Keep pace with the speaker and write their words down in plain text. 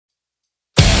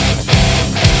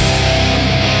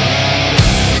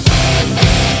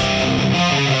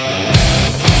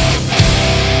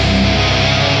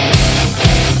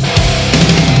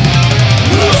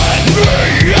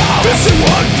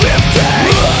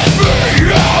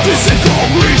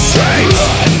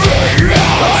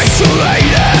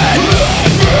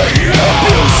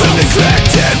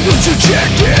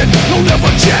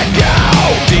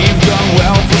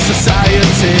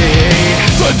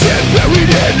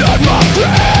on my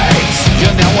face.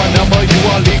 You're now a number, you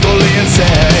are legally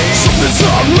insane. Something's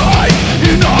not right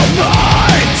in our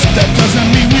minds. That doesn't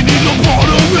mean we need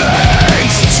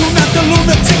lobotomies. Tonight the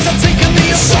lunatics are taking the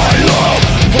asylum.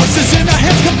 Voices in our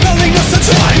heads compelling us to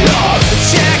Tired of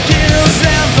check ins,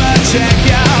 never check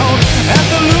out at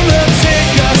the lunatic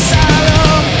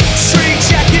asylum. Street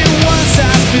checking, one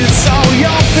size fits all.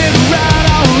 You'll fit right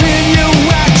all in your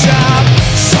whack job.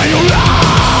 sign your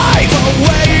life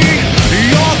Away,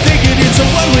 you're thinking it's a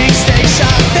one-week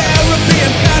station. Therapy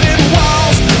and padded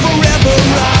walls. Forever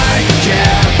I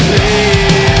can't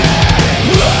live.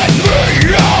 Let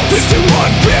me out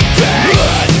 5150.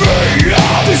 Let me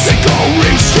out physical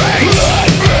restraint.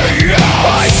 Let me out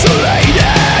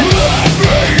isolated. Let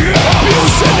me out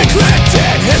abused and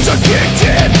neglected. Hands are kicked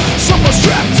in, someone's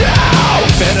strapped down.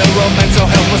 Federal mental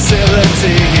health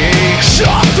facility.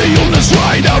 Shot the illness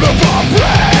right out of our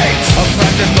brains. A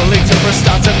practice believed to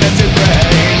restore demented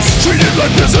brains. Treated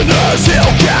like prisoners,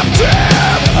 ill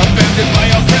captive. Abandoned by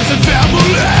our friends and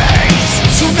family.